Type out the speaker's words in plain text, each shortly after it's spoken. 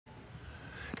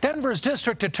Denver's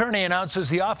district attorney announces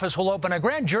the office will open a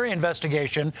grand jury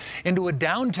investigation into a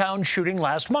downtown shooting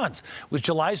last month. It was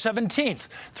July 17th.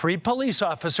 3 police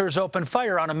officers opened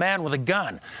fire on a man with a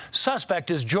gun. Suspect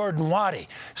is Jordan Waddy.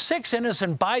 6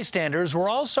 innocent bystanders were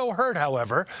also hurt,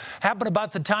 however. Happened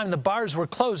about the time the bars were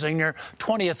closing near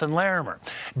 20th and Larimer.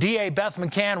 DA Beth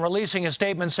McCann releasing a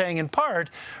statement saying, in part,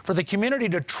 for the community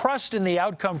to trust in the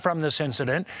outcome from this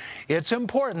incident, it's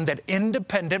important that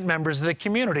independent members of the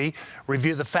community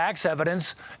review the facts,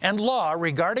 evidence, and law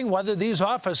regarding whether these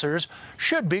officers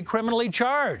should be criminally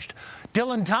charged.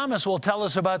 Dylan Thomas will tell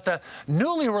us about the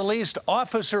newly released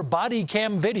officer body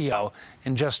cam video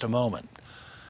in just a moment.